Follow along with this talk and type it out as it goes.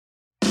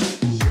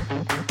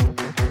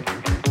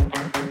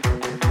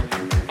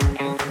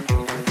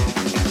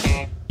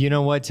You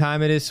know what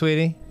time it is,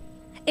 sweetie?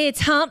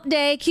 It's Hump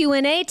Day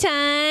Q&A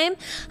time.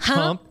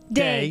 Hump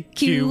Day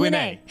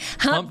Q&A.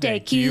 Hump Day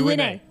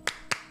Q&A.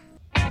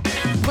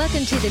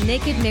 Welcome to the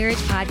Naked Marriage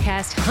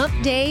Podcast, Hump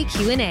Day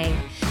Q&A.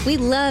 We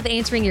love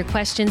answering your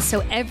questions,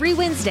 so every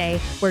Wednesday,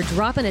 we're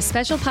dropping a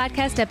special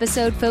podcast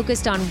episode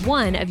focused on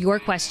one of your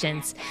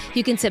questions.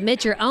 You can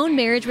submit your own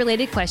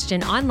marriage-related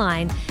question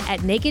online at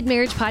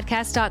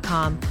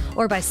nakedmarriagepodcast.com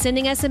or by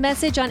sending us a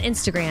message on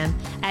Instagram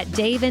at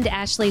Dave and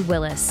Ashley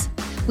Willis.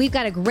 We've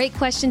got a great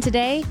question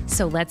today,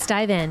 so let's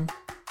dive in.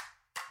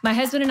 My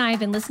husband and I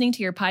have been listening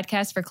to your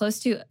podcast for close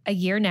to a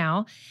year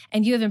now,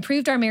 and you have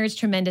improved our marriage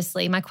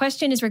tremendously. My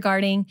question is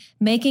regarding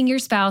making your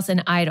spouse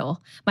an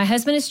idol. My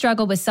husband has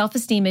struggled with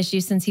self-esteem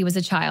issues since he was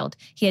a child.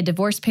 He had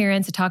divorced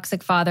parents, a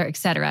toxic father,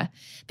 etc.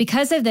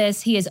 Because of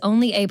this, he is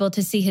only able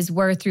to see his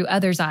worth through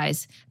others'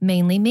 eyes,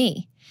 mainly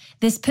me.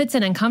 This puts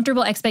an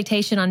uncomfortable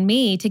expectation on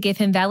me to give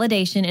him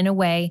validation in a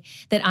way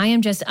that I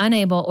am just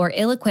unable or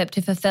ill-equipped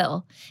to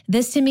fulfill.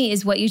 This to me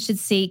is what you should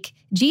seek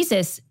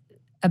Jesus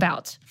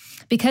about.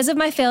 Because of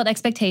my failed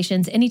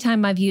expectations,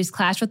 anytime my views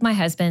clash with my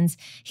husband's,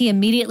 he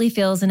immediately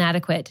feels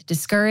inadequate,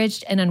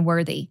 discouraged, and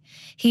unworthy.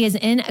 He is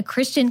in a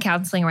Christian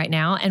counseling right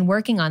now and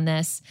working on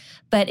this,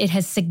 but it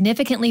has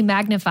significantly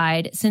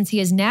magnified since he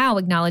is now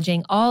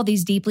acknowledging all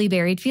these deeply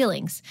buried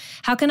feelings.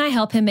 How can I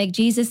help him make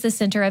Jesus the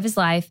center of his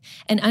life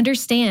and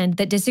understand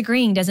that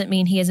disagreeing doesn't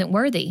mean he isn't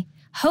worthy?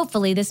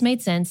 Hopefully this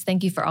made sense.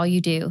 Thank you for all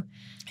you do.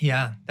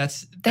 Yeah,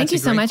 that's Thank you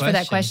so much question. for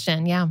that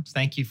question. Yeah.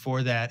 Thank you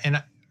for that.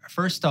 And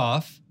first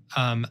off,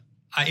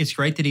 it's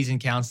great that he's in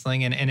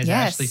counseling, and as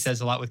Yes. Ashley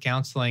says a lot with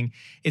counseling,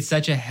 it's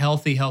such a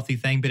healthy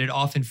thing, but it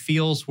often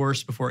feels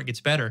worse before it gets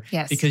better.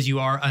 Yes. Because you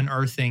are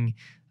unearthing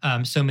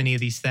so many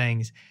of these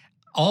things.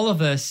 All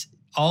of us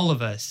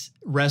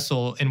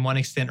wrestle in one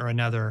extent or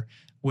another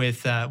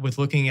with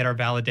looking at our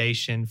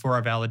validation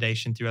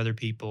through other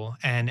people,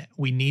 and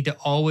we need to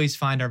always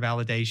find our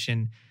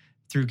validation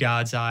through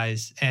God's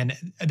eyes. And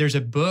there's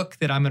a book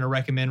that I'm going to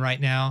recommend right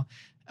now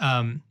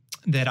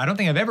that I don't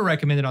think I've ever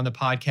recommended on the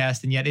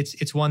podcast, and yet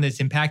it's one that's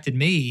impacted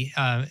me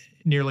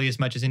nearly as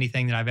much as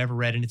anything that I've ever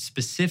read, and it's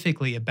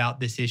specifically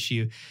about this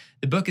issue.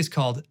 The book is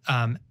called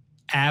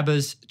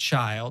Abba's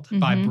Child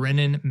by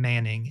Brennan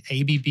Manning,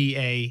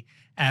 ABBA,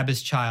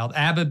 Abba's Child.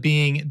 Abba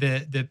being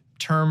the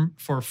term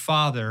for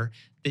father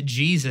that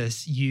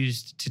Jesus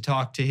used to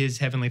talk to his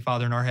heavenly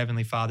Father and our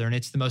heavenly Father, and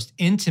it's the most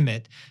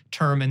intimate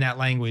term in that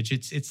language.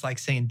 It's like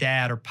saying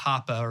dad or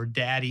papa or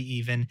daddy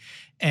even,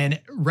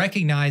 and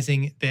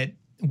recognizing that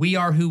we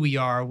are who we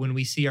are when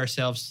we see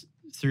ourselves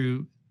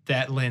through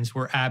that lens.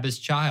 We're Abba's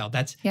child.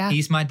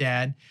 He's my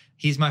dad.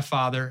 He's my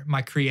father,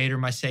 my creator,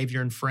 my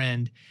savior and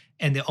friend,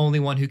 and the only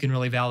one who can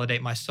really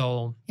validate my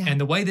soul. Yeah. And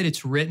the way that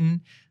it's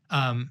written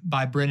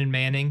by Brennan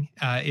Manning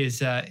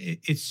is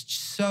it's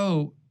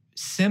so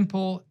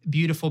simple,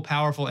 beautiful,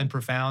 powerful, and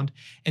profound.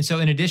 And so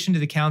in addition to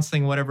the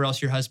counseling, whatever else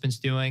your husband's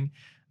doing,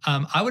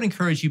 I would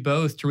encourage you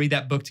both to read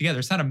that book together.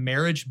 It's not a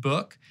marriage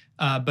book,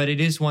 but it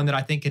is one that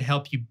I think could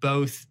help you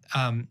both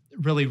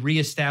really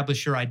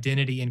reestablish your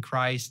identity in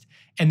Christ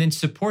and then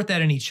support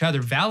that in each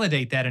other,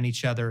 validate that in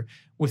each other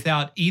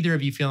without either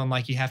of you feeling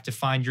like you have to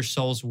find your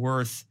soul's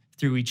worth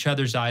through each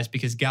other's eyes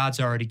because God's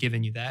already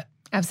given you that.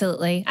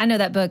 Absolutely. I know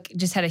that book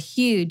just had a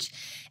huge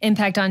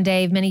impact on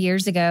Dave many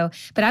years ago,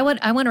 but I want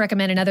to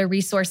recommend another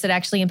resource that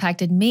actually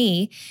impacted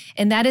me,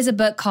 and that is a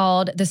book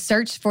called The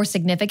Search for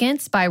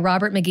Significance by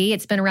Robert McGee.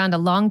 It's been around a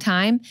long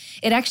time.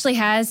 It actually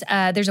has,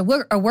 there's a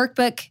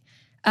workbook,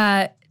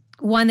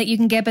 one that you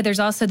can get, but there's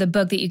also the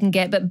book that you can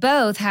get, but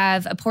both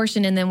have a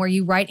portion in them where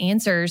you write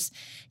answers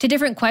to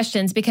different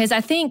questions, because I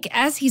think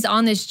as he's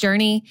on this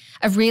journey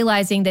of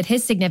realizing that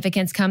his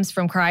significance comes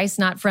from Christ,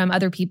 not from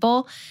other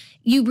people,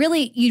 you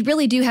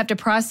really do have to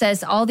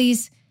process all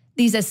these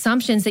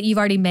assumptions that you've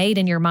already made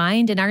in your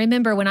mind. And I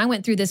remember when I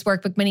went through this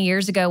workbook many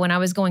years ago when I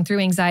was going through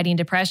anxiety and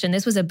depression,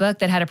 this was a book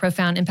that had a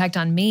profound impact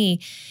on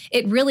me.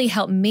 It really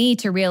helped me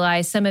to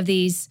realize some of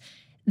these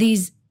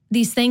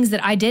things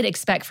that I did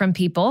expect from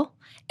people,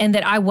 and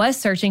that I was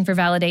searching for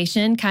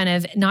validation, kind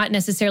of not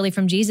necessarily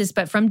from Jesus,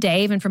 but from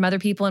Dave and from other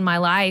people in my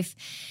life.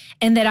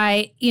 And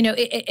that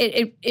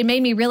it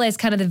made me realize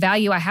kind of the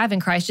value I have in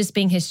Christ, just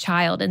being his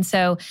child. And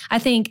so I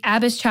think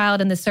Abba's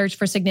Child and The Search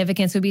for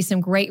Significance would be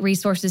some great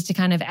resources to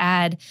kind of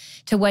add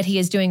to what he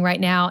is doing right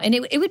now. And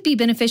it would be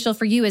beneficial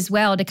for you as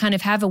well to kind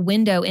of have a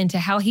window into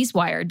how he's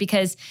wired,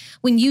 because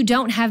when you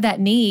don't have that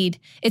need,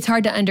 it's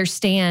hard to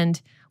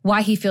understand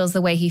why he feels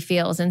the way he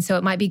feels. And so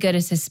it might be good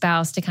as his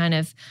spouse to kind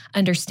of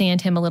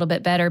understand him a little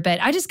bit better.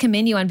 But I just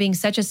commend you on being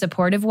such a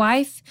supportive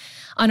wife,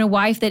 on a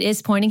wife that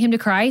is pointing him to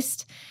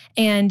Christ.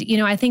 And,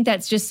 I think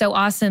that's just so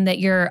awesome that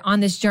you're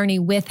on this journey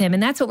with him.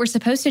 And that's what we're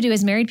supposed to do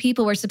as married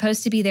people. We're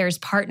supposed to be there as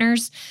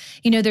partners.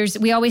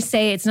 We always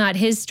say it's not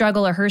his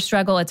struggle or her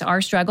struggle, it's our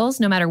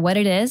struggles, no matter what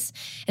it is.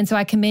 And so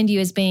I commend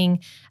you as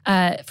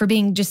for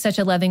being just such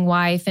a loving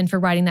wife and for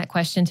writing that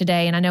question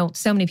today. And I know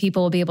so many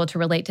people will be able to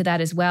relate to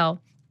that as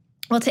well.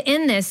 Well, to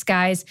end this,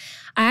 guys,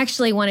 I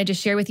actually wanted to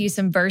share with you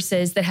some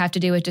verses that have to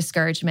do with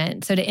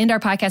discouragement. So to end our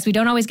podcast, we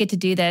don't always get to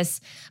do this,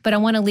 but I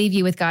want to leave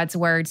you with God's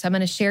word. So I'm going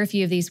to share a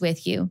few of these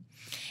with you.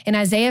 In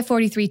Isaiah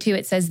 43:2,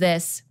 it says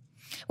this,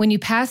 "When you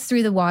pass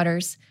through the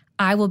waters,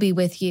 I will be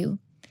with you.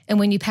 And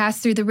when you pass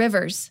through the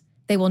rivers,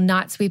 they will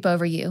not sweep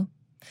over you.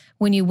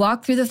 When you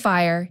walk through the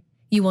fire,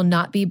 you will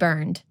not be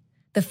burned.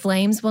 The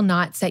flames will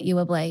not set you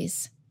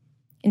ablaze."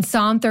 In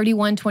Psalm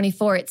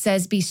 31:24, it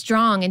says, "Be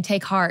strong and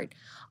take heart,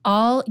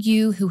 all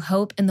you who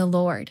hope in the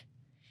Lord."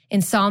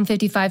 In Psalm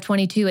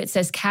 55:22, it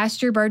says,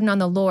 "Cast your burden on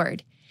the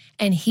Lord,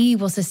 and he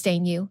will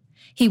sustain you.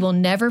 He will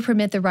never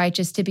permit the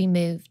righteous to be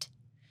moved."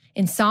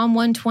 In Psalm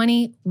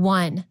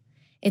 121,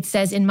 it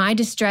says, "In my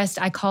distress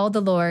I called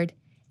the Lord,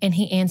 and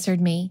he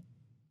answered me."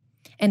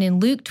 And in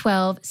Luke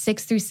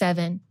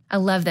 12:6-7, I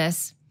love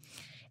this.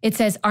 It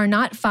says, "Are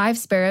not 5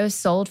 sparrows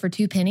sold for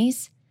 2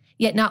 pennies?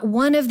 Yet not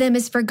one of them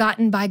is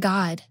forgotten by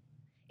God.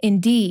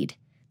 Indeed,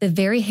 the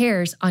very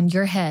hairs on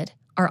your head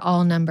are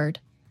all numbered.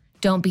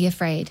 Don't be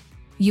afraid.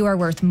 You are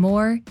worth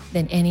more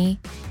than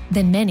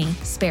many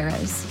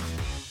sparrows."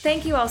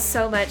 Thank you all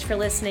so much for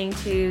listening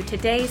to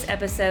today's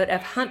episode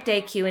of Hump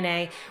Day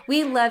Q&A.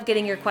 We love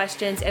getting your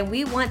questions, and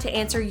we want to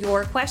answer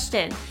your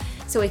question.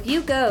 So if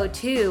you go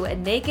to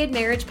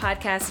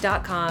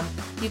nakedmarriagepodcast.com,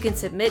 you can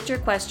submit your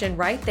question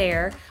right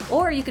there,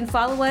 or you can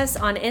follow us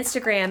on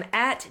Instagram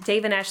at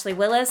Dave and Ashley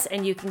Willis,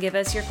 and you can give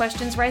us your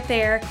questions right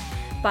there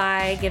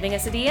by giving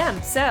us a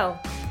DM. So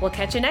we'll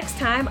catch you next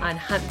time on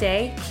Hump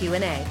Day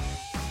Q&A.